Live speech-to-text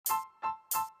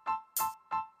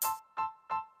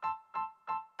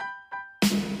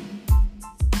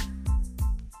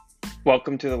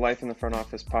Welcome to the Life in the Front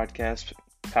Office podcast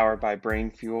powered by Brain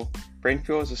Fuel. Brain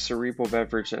Fuel is a cerebral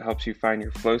beverage that helps you find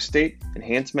your flow state,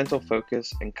 enhance mental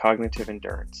focus, and cognitive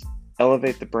endurance.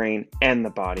 Elevate the brain and the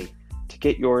body. To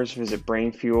get yours, visit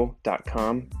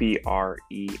brainfuel.com,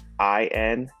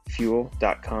 BREIN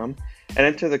fuel.com, and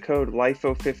enter the code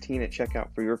LIFO15 at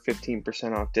checkout for your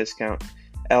 15% off discount,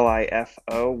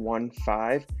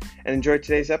 LIFO15, and enjoy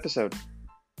today's episode.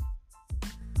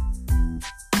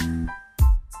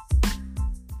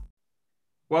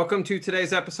 Welcome to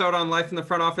today's episode on Life in the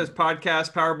Front Office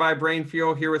podcast powered by Brain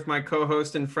Fuel, here with my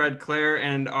co-host and Fred Claire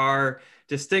and our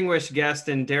distinguished guest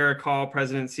and Derek Hall,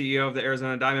 President and CEO of the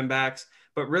Arizona Diamondbacks.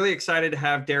 But really excited to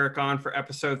have Derek on for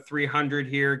episode 300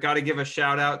 here. Got to give a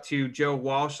shout out to Joe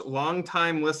Walsh,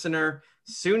 longtime listener,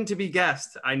 soon to be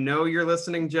guest. I know you're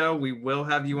listening, Joe. We will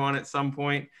have you on at some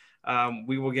point.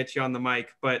 We will get you on the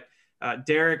mic. But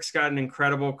Derek's got an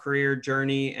incredible career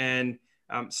journey and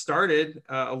started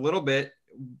a little bit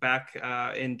back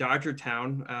in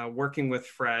Dodgertown, working with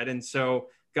Fred. And so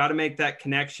got to make that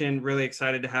connection. Really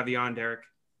excited to have you on, Derek.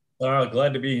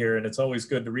 Glad to be here. And it's always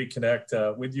good to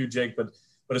reconnect with you, Jake, but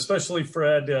especially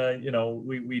Fred.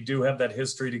 We do have that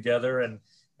history together, and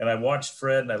I watched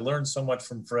Fred and I learned so much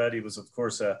from Fred. He was, of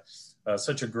course,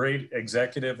 such a great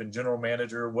executive and general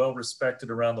manager, well respected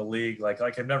around the league, like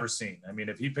I've never seen. I mean,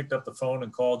 if he picked up the phone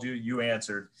and called you, you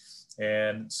answered.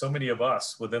 And so many of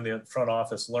us within the front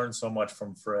office learned so much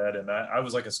from Fred. And I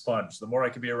was like a sponge. The more I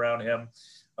could be around him,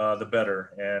 the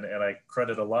better. And I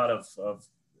credit a lot of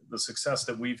the success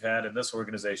that we've had in this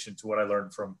organization to what I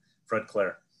learned from Fred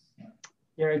Claire.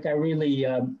 Derek, I really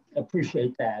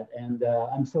appreciate that. And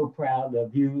I'm so proud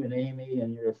of you and Amy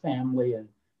and your family and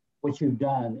what you've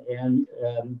done. And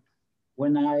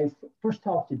when I first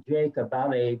talked to Jake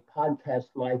about a podcast,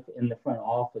 Life in the Front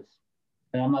Office,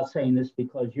 and I'm not saying this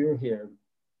because you're here,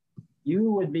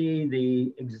 you would be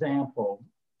the example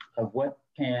of what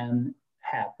can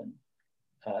happen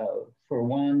for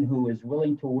one who is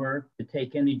willing to work, to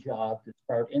take any job, to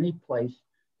start any place,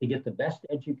 to get the best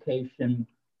education,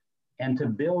 and to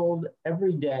build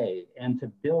every day and to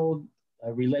build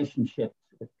relationships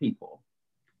with people.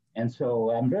 And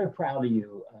so I'm very proud of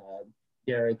you,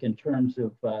 Derek, in terms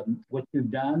of what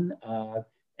you've done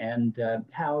and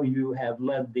how you have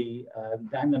led the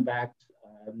Diamondbacks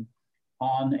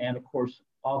on and, of course,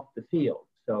 off the field.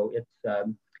 So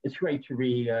it's great to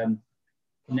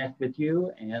reconnect with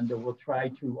you, and we'll try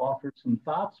to offer some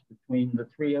thoughts between the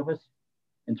three of us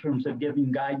in terms of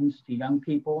giving guidance to young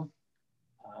people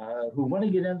who want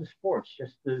to get into sports,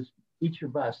 just as each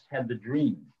of us had the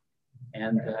dream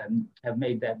and have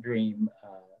made that dream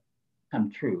come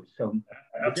true. So,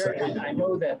 Derek, I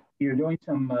know that you're doing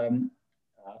some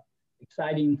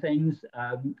exciting things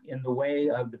in the way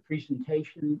of the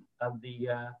presentation of the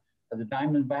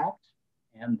Diamondbacks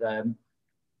and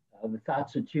the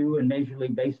thoughts that you and Major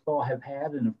League Baseball have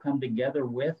had and have come together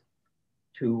with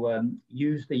to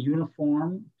use the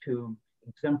uniform to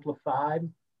exemplify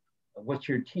what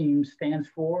your team stands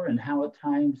for and how it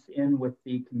ties in with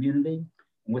the community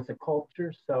and with the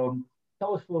culture. So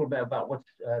tell us a little bit about what's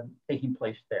taking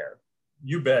place there.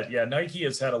 You bet. Yeah, Nike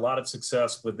has had a lot of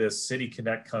success with this City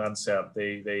Connect concept.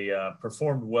 They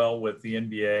performed well with the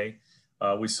NBA.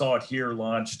 We saw it here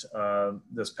launched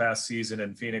this past season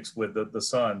in Phoenix with the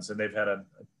Suns, and they've had a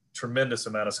tremendous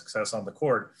amount of success on the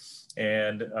court.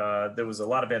 And there was a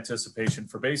lot of anticipation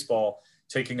for baseball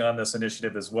taking on this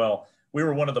initiative as well. We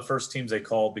were one of the first teams they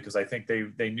called because I think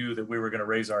they knew that we were going to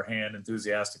raise our hand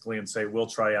enthusiastically and say, we'll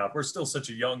try out. We're still such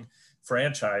a young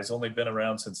franchise, only been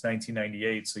around since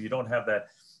 1998. So you don't have that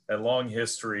long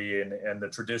history and the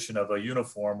tradition of a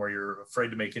uniform where you're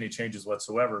afraid to make any changes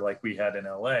whatsoever like we had in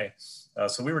LA.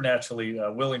 So we were naturally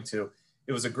willing to.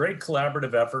 It was a great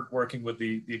collaborative effort working with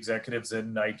the executives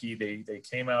in Nike. They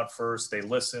came out first, they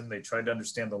listened, they tried to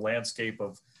understand the landscape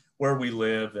of where we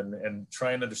live and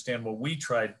try and understand what we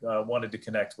wanted to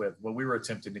connect with, what we were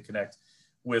attempting to connect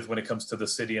with when it comes to the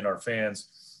city and our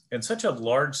fans. And such a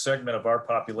large segment of our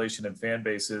population and fan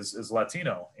base is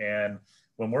Latino. And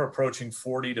when we're approaching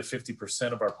 40 to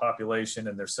 50% of our population,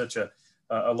 and there's such a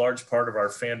large part of our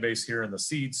fan base here in the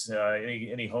seats,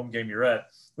 any home game you're at,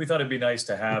 we thought it'd be nice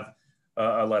to have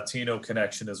a Latino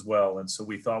connection as well. And so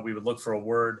we thought we would look for a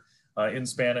word in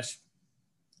Spanish.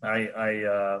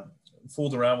 I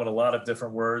fooled around with a lot of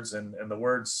different words, and the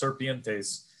word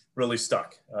serpientes really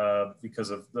stuck because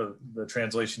of the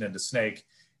translation into snake.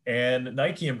 And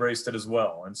Nike embraced it as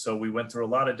well. And so we went through a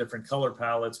lot of different color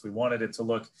palettes. We wanted it to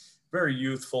look very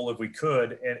youthful if we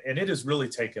could, and it has really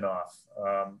taken off.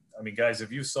 I mean, guys,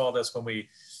 if you saw this when we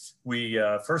we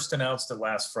first announced it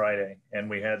last Friday, and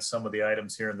we had some of the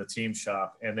items here in the team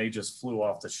shop, and they just flew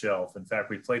off the shelf. In fact,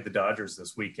 we played the Dodgers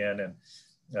this weekend, and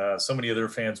so many other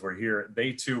fans were here.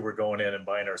 They too were going in and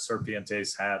buying our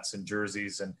Serpientes hats and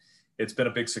jerseys, and it's been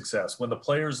a big success. When the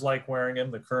players like wearing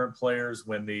them, the current players,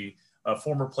 when the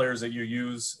former players that you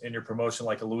use in your promotion,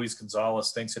 like a Luis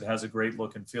Gonzalez, thinks it has a great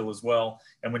look and feel as well.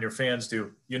 And when your fans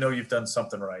do, you know you've done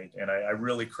something right. And I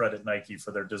really credit Nike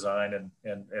for their design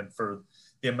and for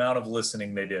the amount of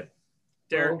listening they did.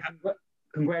 Derek, well,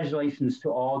 congratulations to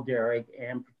all, Derek,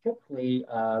 and particularly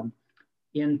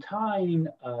in tying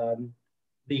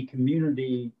the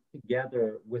community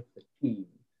together with the team.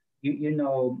 You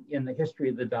know, in the history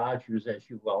of the Dodgers, as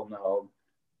you well know,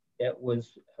 it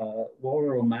was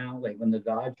Walter O'Malley, when the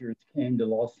Dodgers came to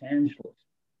Los Angeles,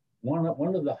 one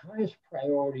of the highest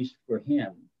priorities for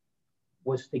him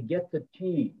was to get the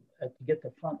team, to get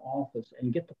the front office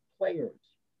and get the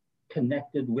players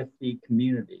connected with the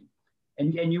community.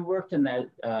 And you worked in that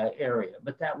area,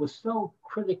 but that was so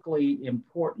critically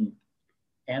important.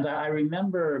 And I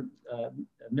remember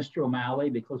Mr.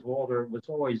 O'Malley, because Walter was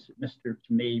always Mr.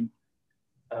 to me,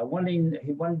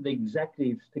 he wanted the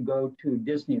executives to go to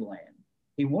Disneyland.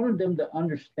 He wanted them to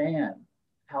understand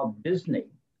how Disney,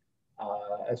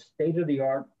 a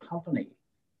state-of-the-art company,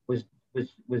 was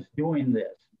doing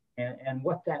this and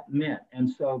what that meant. And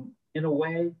so, in a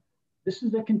way, this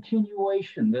is a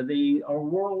continuation. Our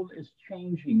world is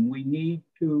changing. We need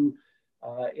to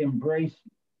embrace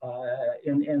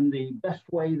in the best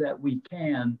way that we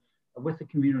can with the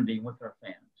community and with our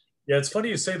fans. Yeah, it's funny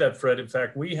you say that, Fred. In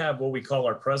fact, we have what we call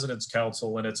our President's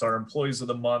Council, and it's our employees of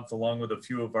the month, along with a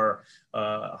few of our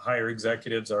higher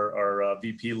executives, our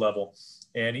VP level.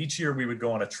 And each year we would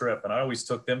go on a trip, and I always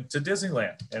took them to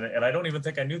Disneyland. And I don't even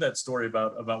think I knew that story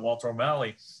about Walter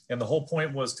O'Malley. And the whole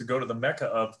point was to go to the mecca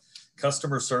of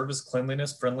customer service,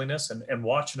 cleanliness, friendliness, and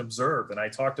watch and observe. And I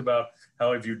talked about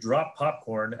how if you drop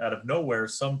popcorn out of nowhere,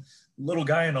 some little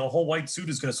guy in a whole white suit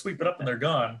is going to sweep it up and they're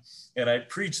gone. And I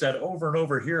preach that over and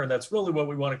over here. And that's really what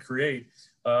we want to create.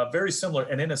 Very similar.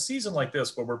 And in a season like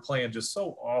this, where we're playing just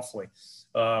so awfully,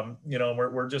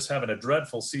 we're just having a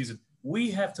dreadful season.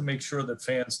 We have to make sure that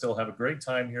fans still have a great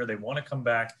time here. They want to come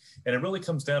back. And it really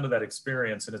comes down to that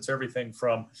experience. And it's everything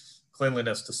from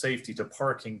cleanliness to safety to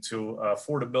parking to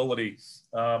affordability.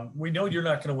 We know you're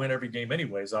not going to win every game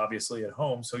anyways, obviously at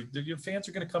home. So your fans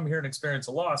are going to come here and experience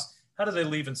a loss. How do they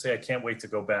leave and say, I can't wait to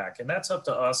go back? And that's up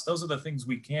to us. Those are the things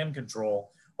we can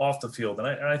control off the field. And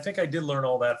I think I did learn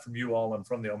all that from you all and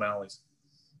from the O'Malleys.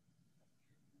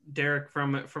 Derek,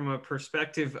 from a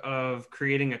perspective of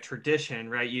creating a tradition,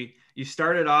 right? You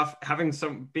started off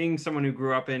being someone who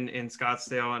grew up in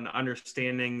Scottsdale and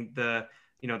understanding the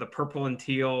purple and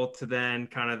teal to then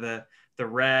kind of the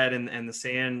red and the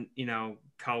sand,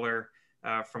 color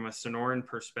from a Sonoran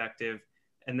perspective.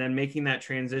 And then making that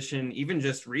transition, even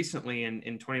just recently in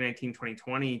 2019,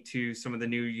 2020 to some of the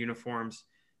new uniforms.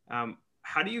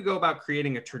 How do you go about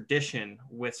creating a tradition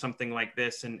with something like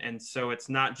this? And so it's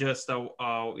not just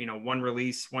one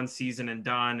release, one season and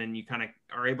done, and you kind of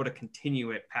are able to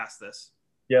continue it past this.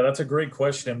 Yeah, that's a great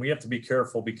question. And we have to be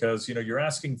careful because, you're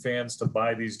asking fans to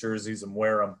buy these jerseys and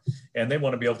wear them, and they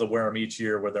want to be able to wear them each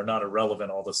year where they're not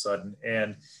irrelevant all of a sudden.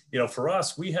 And, for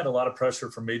us, we had a lot of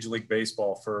pressure from Major League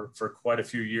Baseball for quite a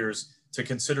few years to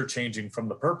consider changing from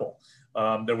the purple.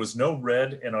 There was no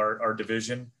red in our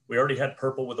division. We already had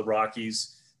purple with the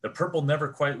Rockies. The purple never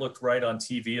quite looked right on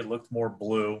TV. It looked more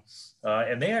blue.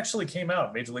 And they actually came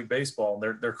out, Major League Baseball,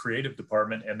 their creative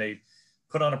department, and they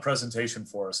put on a presentation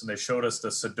for us, and they showed us the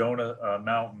Sedona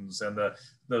Mountains and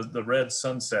the red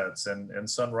sunsets and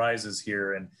sunrises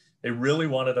here. And they really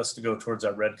wanted us to go towards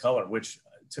that red color, which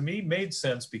to me made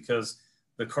sense because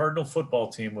the Cardinal football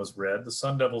team was red. The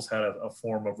Sun Devils had a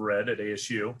form of red at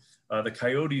ASU. The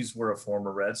Coyotes were a form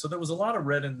of red. So there was a lot of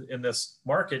red in this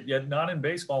market, yet not in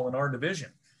baseball in our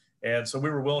division. And so we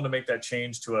were willing to make that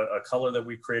change to a color that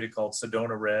we created called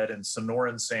Sedona Red, and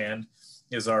Sonoran Sand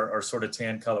is our sort of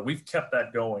tan color. We've kept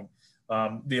that going.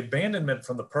 The abandonment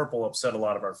from the purple upset a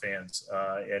lot of our fans.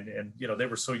 And they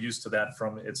were so used to that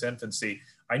from its infancy.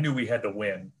 I knew we had to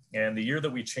win. And the year that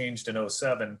we changed in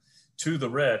 2007 to the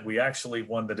red, we actually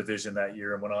won the division that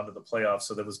year and went on to the playoffs.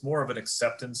 So there was more of an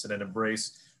acceptance and an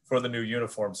embrace for the new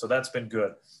uniform. So that's been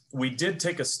good. We did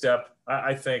take a step,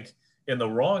 I think, in the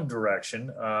wrong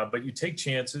direction, but you take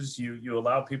chances, you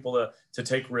allow people to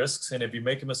take risks. And if you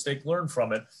make a mistake, learn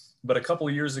from it. But a couple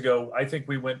of years ago, I think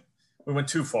we went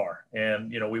too far.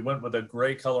 And, we went with a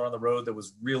gray color on the road that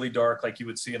was really dark, like you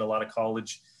would see in a lot of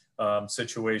college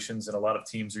situations, and a lot of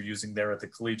teams are using there at the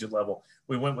collegiate level.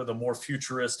 We went with a more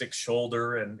futuristic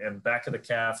shoulder and back of the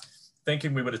calf.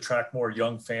 thinking we would attract more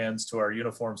young fans to our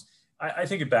uniforms. I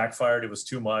think it backfired. It was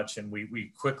too much, and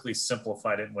we quickly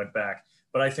simplified it and went back.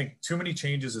 But I think too many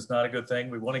changes is not a good thing.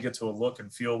 We want to get to a look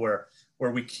and feel where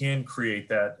we can create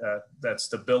that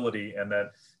stability and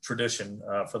that tradition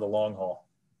for the long haul.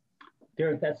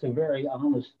 Derek, that's a very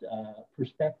honest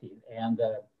perspective. And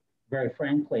very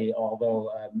frankly,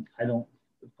 although I don't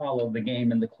follow the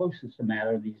game in the closest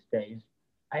matter these days,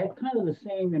 I have kind of the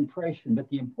same impression. But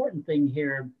the important thing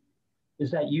here is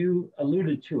that you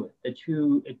alluded to it, that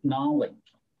you acknowledge.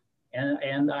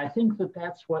 And I think that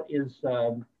that's what is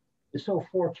so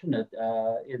fortunate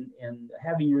in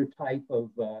having your type of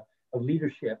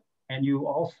leadership. And you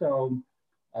also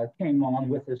came on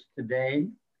with us today.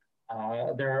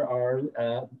 There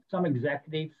are some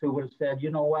executives who would have said,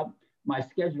 you know what, my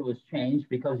schedule has changed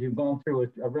because you've gone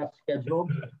through a rough schedule,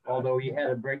 although you had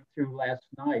a breakthrough last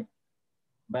night.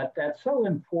 But that's so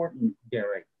important,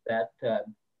 Derek, that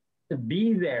to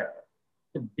be there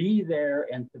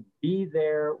and to be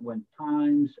there when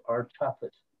times are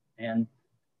toughest. And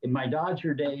in my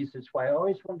Dodger days, that's why I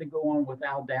always wanted to go on with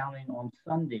Al Downing on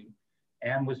Sunday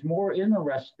and was more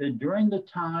interested during the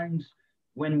times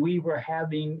when we were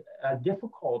having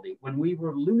difficulty, when we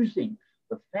were losing.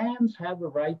 The fans have a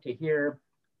right to hear,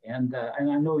 and I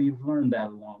know you've learned that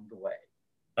along the way.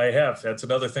 I have. That's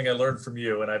another thing I learned from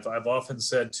you. And I've often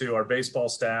said to our baseball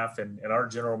staff and our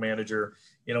general manager,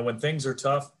 you know, when things are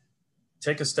tough,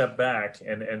 take a step back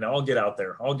and I'll get out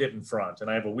there. I'll get in front.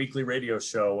 And I have a weekly radio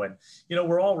show, and, you know,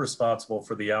 we're all responsible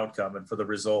for the outcome and for the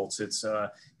results.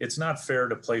 It's not fair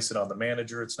to place it on the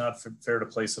manager. It's not fair to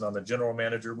place it on the general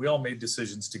manager. We all made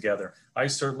decisions together. I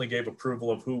certainly gave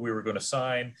approval of who we were going to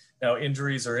sign. Now,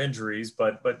 injuries are injuries,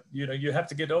 but you know, you have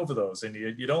to get over those, and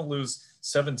you don't lose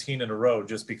 17 in a row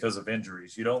just because of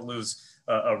injuries. You don't lose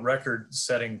a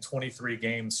record-setting 23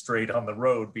 games straight on the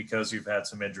road because you've had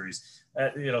some injuries.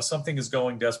 You know, something is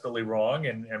going desperately wrong,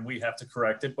 and we have to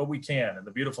correct it, but we can. And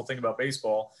the beautiful thing about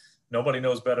baseball, nobody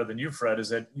knows better than you, Fred, is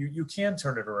that you can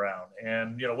turn it around.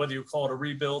 And, you know, whether you call it a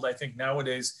rebuild, I think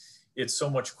nowadays it's so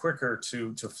much quicker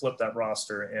to flip that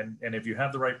roster. And if you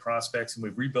have the right prospects, and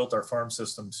we've rebuilt our farm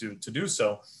system to do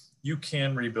so, you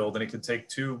can rebuild, and it can take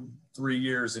 2-3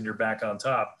 years and you're back on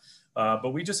top.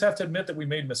 But we just have to admit that we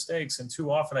made mistakes. And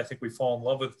too often, I think we fall in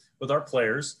love with our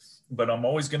players, but I'm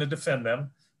always going to defend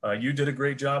them. You did a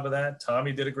great job of that.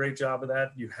 Tommy did a great job of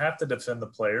that. You have to defend the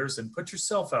players and put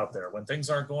yourself out there. When things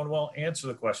aren't going well, answer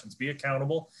the questions, be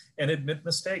accountable, and admit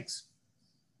mistakes.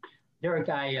 Derek,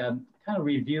 I kind of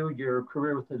reviewed your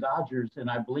career with the Dodgers, and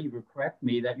I believe you correct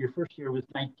me that your first year was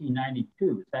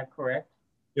 1992. Is that correct?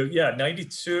 Yeah,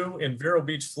 92 in Vero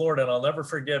Beach, Florida. And I'll never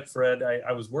forget, Fred,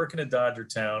 I was working at Dodger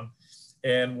Town.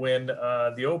 And when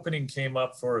the opening came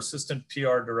up for assistant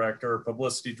PR director or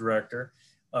publicity director,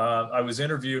 I was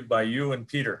interviewed by you and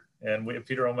Peter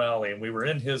Peter O'Malley, and we were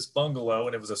in his bungalow,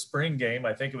 and it was a spring game.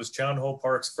 I think it was John Ho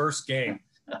Park's first game.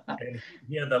 And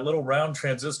he had that little round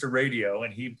transistor radio,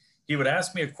 and he would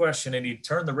ask me a question, and he'd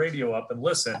turn the radio up and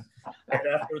listen. And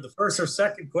after the first or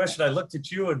second question, I looked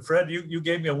at you, and Fred, you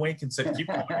gave me a wink and said, "Keep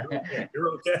going, you're okay. You're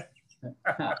okay."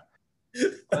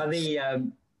 Well,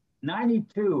 the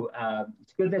 92,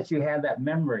 it's good that you have that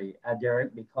memory,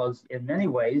 Derek, because in many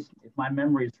ways, if my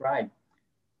memory is right,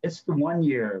 it's the one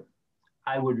year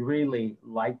I would really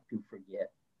like to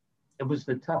forget. It was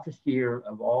the toughest year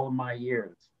of all of my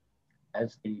years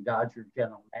as the Dodger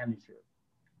general manager.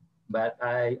 But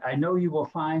I know you will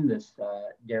find this,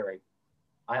 Derek.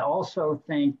 I also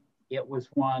think it was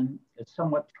one, it's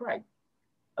somewhat trite,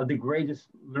 of the greatest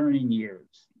learning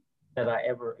years that I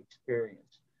ever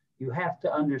experienced. You have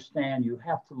to understand, you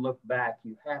have to look back,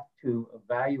 you have to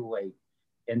evaluate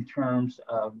in terms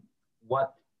of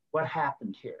what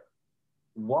happened here,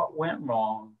 what went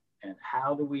wrong, and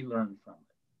how do we learn from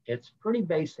it. It's pretty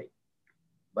basic,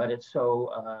 but it's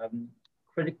so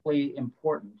critically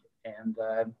important.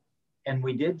 And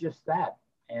we did just that.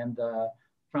 And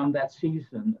from that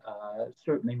season,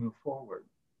 certainly move forward.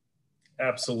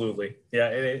 Absolutely. Yeah,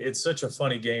 it's such a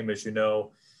funny game, as you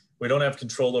know. We don't have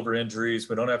control over injuries.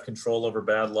 We don't have control over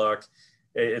bad luck.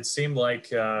 It seemed like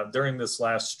during this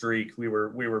last streak, we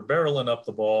were barreling up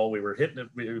the ball. We were hitting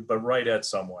it, but right at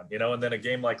someone, you know. And then a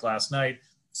game like last night,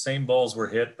 same balls were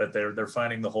hit, but they're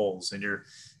finding the holes, and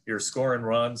you're scoring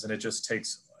runs, and it just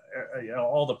takes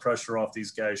all the pressure off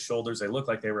these guys' shoulders. They look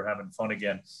like they were having fun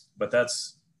again, but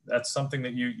that's something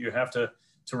that you have to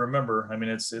remember. I mean,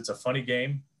 it's a funny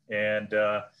game, and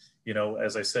you know,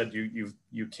 as I said,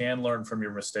 you can learn from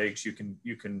your mistakes. You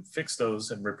can fix those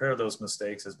and repair those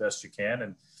mistakes as best you can,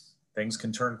 and things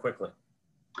can turn quickly.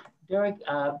 Derek,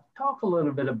 talk a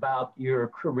little bit about your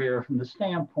career from the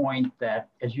standpoint that,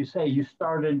 as you say, you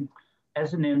started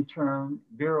as an intern,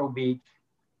 Vero Beach,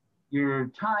 your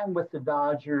time with the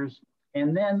Dodgers,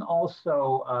 and then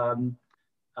also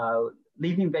uh,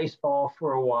 leaving baseball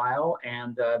for a while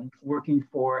and working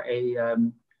for a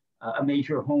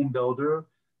major home builder,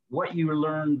 what you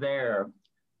learned there,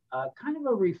 kind of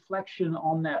a reflection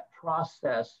on that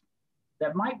process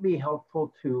that might be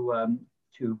helpful to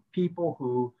people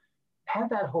who have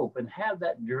that hope and have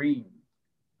that dream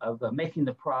of making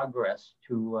the progress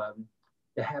to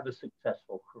have a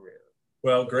successful career.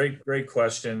 Well, great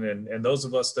question. And those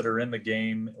of us that are in the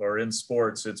game or in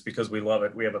sports, it's because we love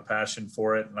it. We have a passion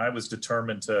for it. And I was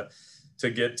determined to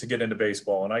get into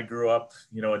baseball. And I grew up,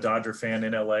 a Dodger fan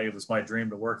in LA. It was my dream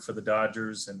to work for the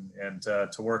Dodgers and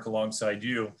to work alongside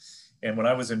you. And when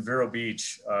I was in Vero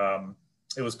Beach,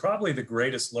 it was probably the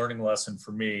greatest learning lesson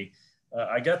for me.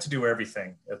 I got to do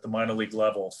everything at the minor league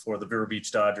level for the Vero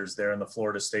Beach Dodgers there in the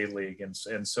Florida State League.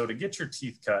 And so to get your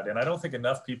teeth cut, and I don't think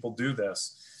enough people do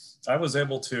this, I was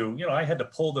able to, I had to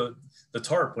pull the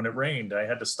tarp when it rained. I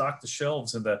had to stock the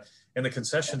shelves in the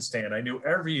concession stand. I knew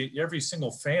every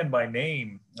single fan by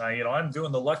name. I'm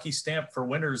doing the lucky stamp for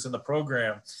winners in the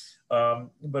program.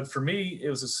 But for me, it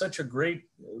was such a great,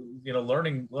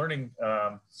 learning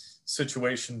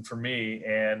situation for me.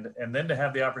 And then to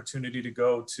have the opportunity to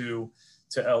go to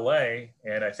LA,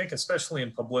 and I think especially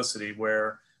in publicity,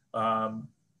 where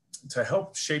to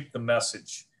help shape the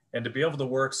message and to be able to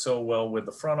work so well with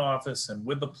the front office and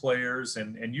with the players,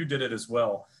 and you did it as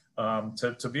well,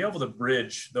 to be able to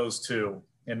bridge those two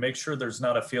and make sure there's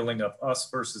not a feeling of us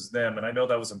versus them. And I know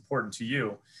that was important to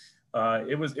you.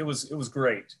 It was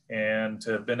great. And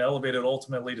to have been elevated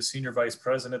ultimately to senior vice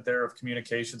president there of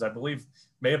communications, I believe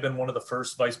may have been one of the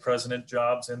first vice president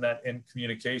jobs in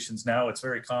communications. Now it's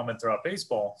very common throughout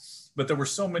baseball, but there were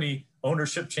so many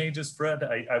ownership changes, Fred.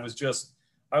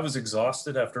 I was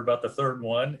exhausted after about the third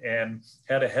one, and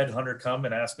had a headhunter come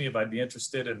and ask me if I'd be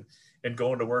interested in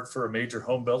going to work for a major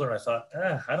home builder. And I thought,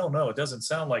 I don't know, it doesn't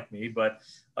sound like me, but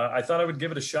I thought I would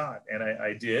give it a shot. And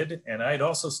I did. And I had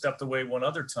also stepped away one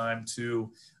other time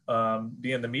to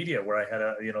be in the media, where I had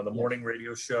the morning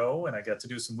radio show, and I got to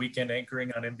do some weekend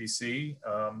anchoring on NBC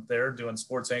there, doing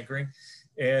sports anchoring.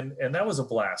 And that was a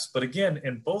blast. But again,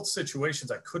 in both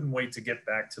situations, I couldn't wait to get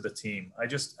back to the team.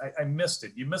 I missed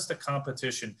it. You miss the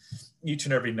competition each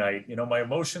and every night. My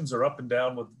emotions are up and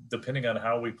down depending on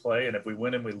how we play, and if we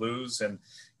win and we lose. And,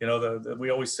 we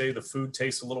always say the food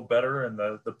tastes a little better and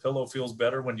the pillow feels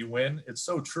better when you win. It's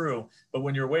so true. But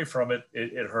when you're away from it,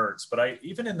 it hurts. But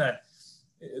even in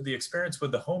the experience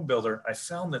with the home builder, I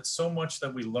found that so much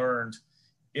that we learned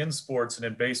in sports and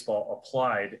in baseball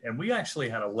applied, and we actually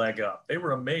had a leg up. They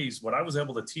were amazed what I was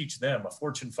able to teach them, a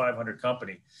Fortune 500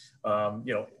 company,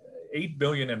 $8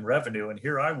 billion in revenue. And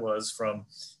here I was from,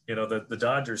 the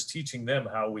Dodgers, teaching them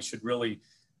how we should really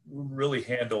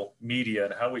handle media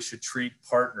and how we should treat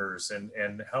partners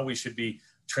and how we should be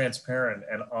transparent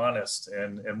and honest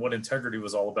and what integrity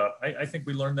was all about. I think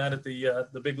we learned that at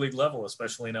the big league level,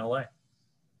 especially in LA.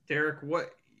 Derek,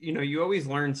 you always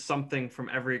learn something from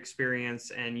every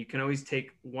experience, and you can always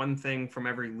take one thing from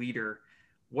every leader.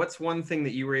 What's one thing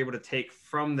that you were able to take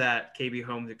from that KB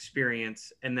Homes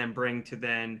experience and then bring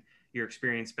to your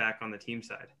experience back on the team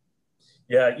side?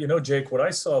 Yeah, Jake, what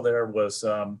I saw there was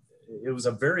it was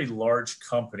a very large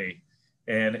company.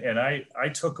 And I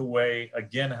took away,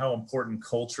 again, how important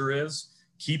culture is,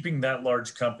 keeping that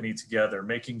large company together,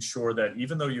 making sure that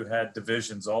even though you had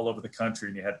divisions all over the country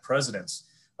and you had presidents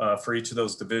for each of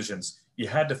those divisions, you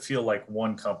had to feel like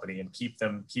one company and keep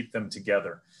them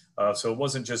together. So it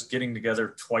wasn't just getting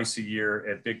together twice a year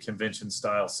at big convention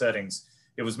style settings.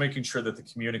 It was making sure that the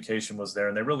communication was there,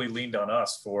 and they really leaned on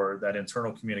us for that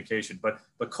internal communication. But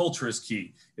culture is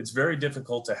key. It's very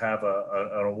difficult to have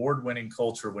an award-winning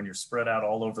culture when you're spread out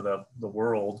all over the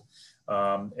world.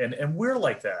 And we're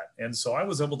like that. And so I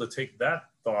was able to take that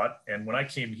thought, and when I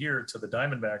came here to the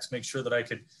Diamondbacks, make sure that I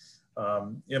could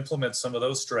implement some of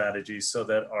those strategies so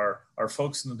that our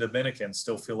folks in the Dominican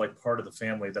still feel like part of the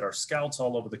family, that our scouts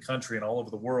all over the country and all over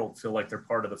the world feel like they're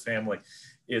part of the family.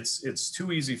 It's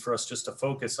too easy for us just to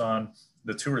focus on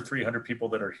the 200 or 300 people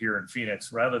that are here in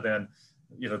Phoenix rather than,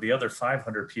 the other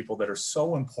 500 people that are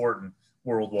so important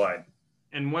worldwide.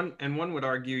 And one would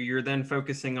argue you're then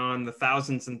focusing on the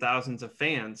thousands and thousands of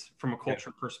fans from a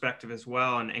culture perspective as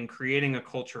well, and creating a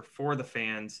culture for the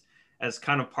fans as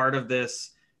kind of part of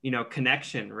this,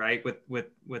 connection, right,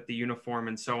 with the uniform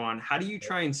and so on. How do you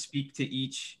try and speak to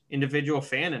each individual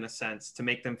fan in a sense to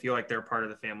make them feel like they're part of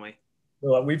the family?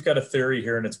 Well, we've got a theory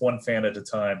here, and it's one fan at a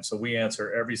time. So we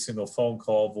answer every single phone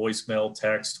call, voicemail,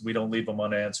 text. We don't leave them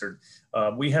unanswered.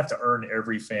 We have to earn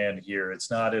every fan here.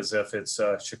 It's not as if it's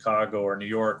Chicago or New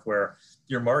York, where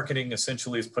your marketing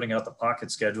essentially is putting out the pocket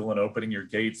schedule and opening your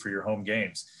gate for your home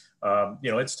games.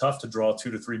 It's tough to draw 2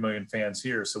 to 3 million fans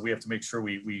here. So we have to make sure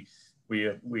we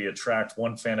attract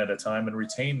one fan at a time and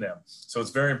retain them. So it's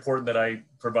very important that I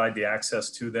provide the access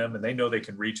to them, and they know they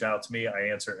can reach out to me. I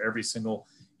answer every single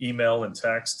email and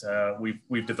text.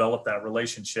 We've developed that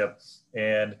relationship,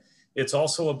 and it's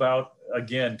also about,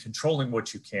 again, controlling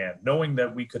what you can, knowing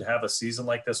that we could have a season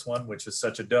like this one, which is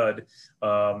such a dud.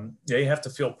 They have to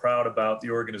feel proud about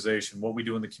the organization, what we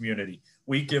do in the community.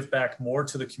 We give back more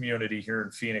to the community here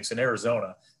in Phoenix and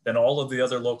Arizona than all of the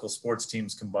other local sports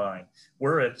teams combined.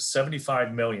 We're at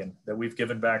 75 million that we've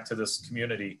given back to this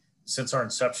community since our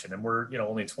inception. And we're,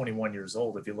 only 21 years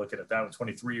old. If you look at it that way,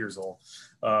 23 years old.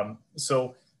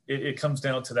 So it comes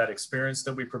down to that experience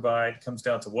that we provide, comes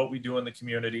down to what we do in the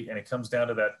community, and it comes down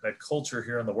to that culture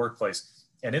here in the workplace.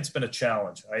 And it's been a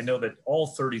challenge. I know that all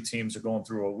 30 teams are going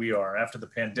through what we are after the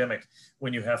pandemic.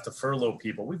 When you have to furlough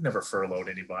people, we've never furloughed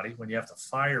anybody. When you have to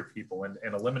fire people and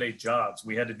eliminate jobs,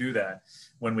 we had to do that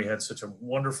when we had such a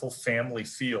wonderful family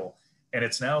feel. And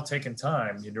it's now taken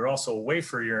time. You're also away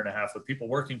for a year and a half with people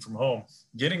working from home,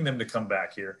 getting them to come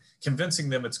back here, convincing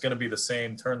them it's going to be the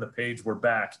same, turn the page, we're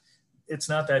back. It's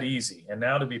not that easy. And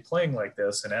now to be playing like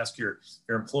this and ask your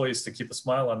employees to keep a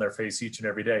smile on their face each and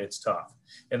every day, it's tough.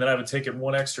 And then I would take it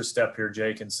one extra step here,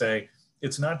 Jake, and say,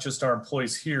 it's not just our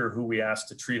employees here who we ask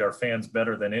to treat our fans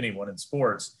better than anyone in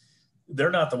sports.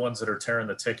 They're not the ones that are tearing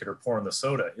the ticket or pouring the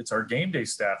soda. It's our game day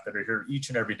staff that are here each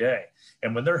and every day.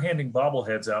 And when they're handing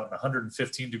bobbleheads out in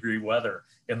 115-degree weather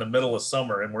in the middle of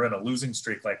summer and we're in a losing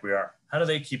streak like we are, how do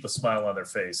they keep a smile on their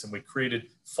face? And we created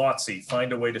FOTSI,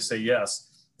 Find a Way to Say Yes.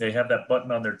 They have that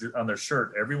button on their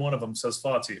shirt. Every one of them says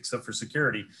FOTSI except for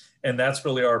security. And that's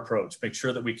really our approach. Make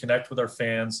sure that we connect with our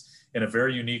fans in a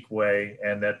very unique way,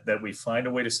 and that we find a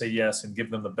way to say yes and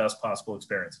give them the best possible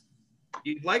experience.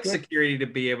 You'd like security to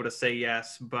be able to say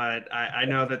yes, but I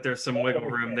know that there's some wiggle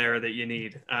room there that you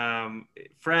need.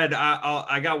 Fred,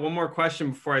 I got one more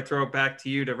question before I throw it back to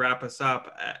you to wrap us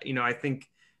up. I think,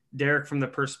 Derek, from the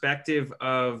perspective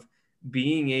of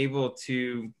being able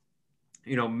to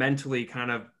mentally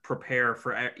kind of prepare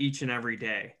for each and every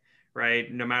day,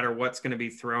 right? No matter what's going to be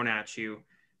thrown at you.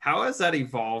 How has that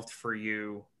evolved for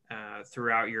you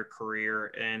throughout your career,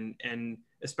 and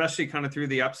especially kind of through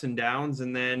the ups and downs?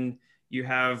 And then you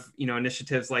have,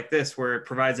 initiatives like this where it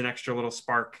provides an extra little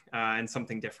spark and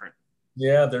something different.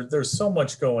 Yeah, there's so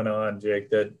much going on, Jake,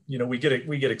 that, we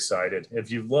get excited.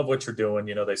 If you love what you're doing,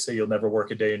 they say you'll never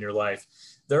work a day in your life.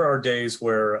 There are days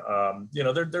where,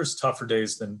 there's tougher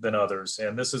days than others.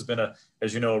 And this has been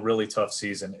a really tough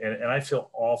season. And I feel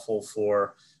awful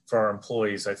for our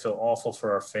employees. I feel awful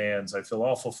for our fans. I feel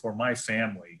awful for my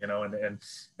family,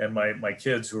 and my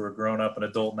kids who are grown up and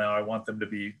adult now. I want them to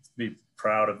be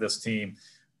proud of this team.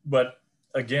 But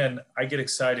again, I get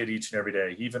excited each and every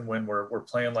day, even when we're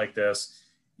playing like this.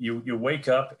 You wake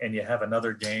up and you have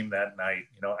another game that night.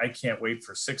 I can't wait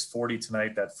for 6:40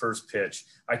 tonight, that first pitch.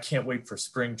 I can't wait for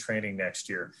spring training next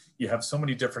year. You have so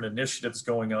many different initiatives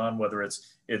going on, whether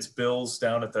it's bills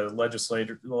down at the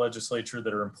legislature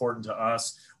that are important to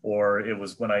us, or it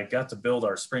was when I got to build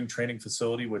our spring training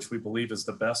facility, which we believe is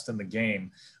the best in the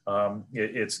game.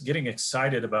 It's getting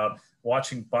excited about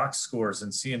watching box scores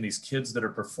and seeing these kids that are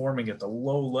performing at the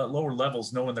lower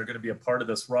levels, knowing they're going to be a part of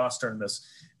this roster and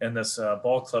this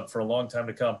ball club for a long time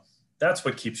to come. That's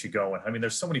what keeps you going. I mean,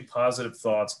 there's so many positive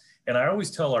thoughts. And I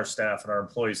always tell our staff and our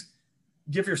employees,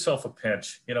 give yourself a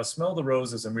pinch, smell the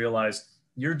roses and realize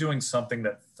you're doing something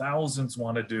that thousands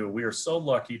want to do. We are so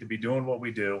lucky to be doing what we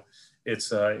do.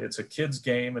 It's a kid's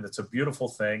game, and it's a beautiful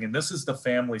thing. And this is the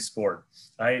family sport.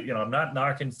 I'm not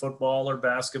knocking football or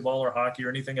basketball or hockey or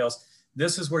anything else.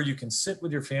 This is where you can sit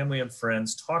with your family and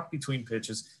friends, talk between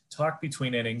pitches, talk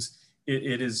between innings.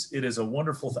 It is a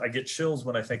wonderful, I get chills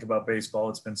when I think about baseball.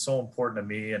 It's been so important to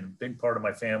me and a big part of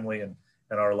my family and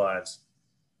our lives.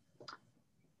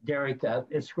 Derek,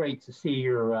 it's great to see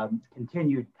your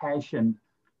continued passion.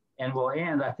 And we'll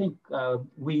end, I think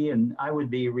I would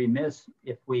be remiss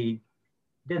if we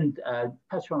didn't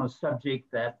touch on a subject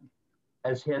that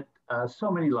has hit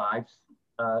so many lives,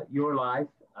 your life,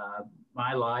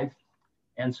 my life,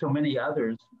 and so many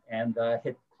others, and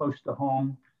hit close to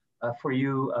home for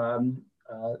you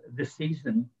this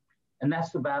season. And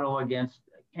that's the battle against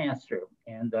cancer.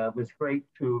 And it was great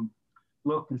to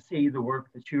look and see the work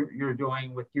that you're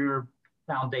doing with your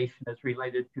foundation as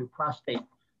related to prostate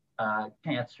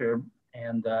cancer.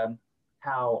 And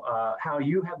how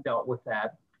you have dealt with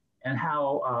that, and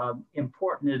how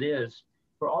important it is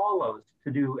for all of us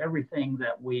to do everything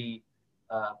that we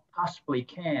possibly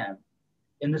can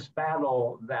in this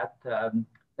battle that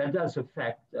does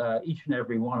affect each and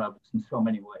every one of us in so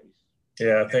many ways.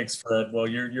 Yeah, thanks, Fred. Well,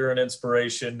 you're an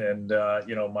inspiration, and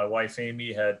you know, my wife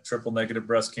Amy had triple negative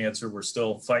breast cancer. We're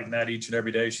still fighting that each and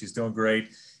every day. She's doing great,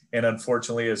 and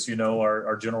unfortunately, as you know,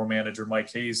 our general manager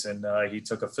Mike Hayes, and he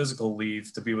took a physical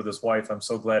leave to be with his wife. I'm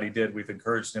so glad he did. We've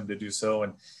encouraged him to do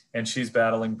so, and she's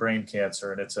battling brain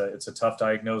cancer, and it's a tough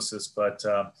diagnosis, but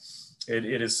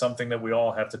it is something that we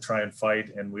all have to try and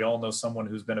fight, and we all know someone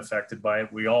who's been affected by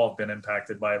it. We all have been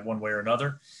impacted by it one way or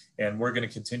another, and we're going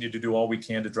to continue to do all we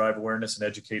can to drive awareness and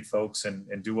educate folks,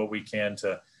 and do what we can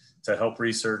to help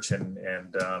research, and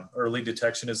early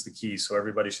detection is the key. So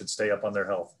everybody should stay up on their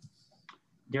health.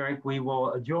 Derek, we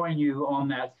will join you on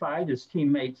that fight as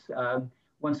teammates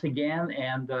once again,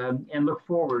 and look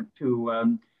forward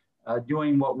to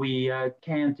doing what we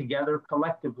can together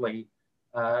collectively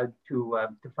to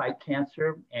fight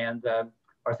cancer. And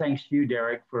our thanks to you,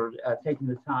 Derek, for taking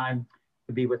the time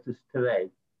to be with us today.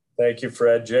 Thank you,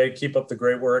 Fred. Jay, keep up the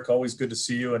great work. Always good to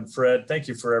see you. And Fred, thank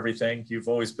you for everything. You've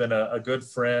always been a good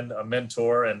friend, a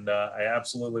mentor, and I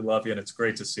absolutely love you, and it's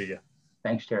great to see you.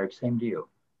 Thanks, Derek. Same to you.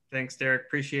 Thanks, Derek.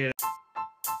 Appreciate it.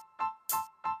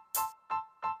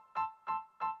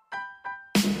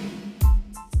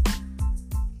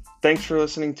 Thanks for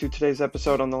listening to today's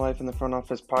episode on the Life in the Front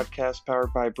Office podcast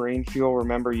powered by Brain Fuel.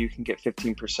 Remember, you can get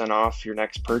 15% off your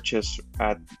next purchase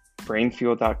at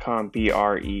brainfuel.com,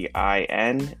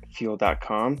 BREIN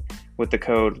fuel.com, with the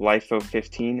code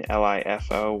LIFO15,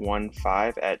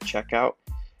 LIFO15 at checkout.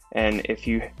 And if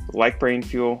you like Brain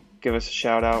Fuel, give us a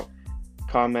shout out,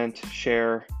 comment,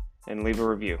 share, and leave a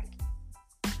review.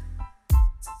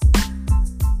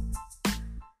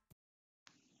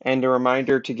 And a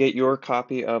reminder to get your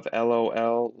copy of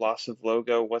LOL, Loss of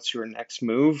Logo, What's Your Next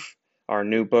Move? Our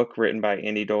new book written by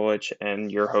Andy Dolich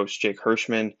and your host, Jake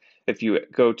Hirschman. If you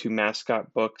go to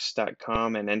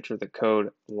mascotbooks.com and enter the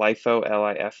code LIFO,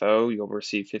 L-I-F-O, you'll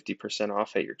receive 50%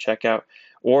 off at your checkout,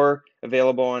 or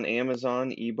available on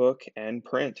Amazon, ebook, and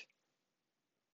print.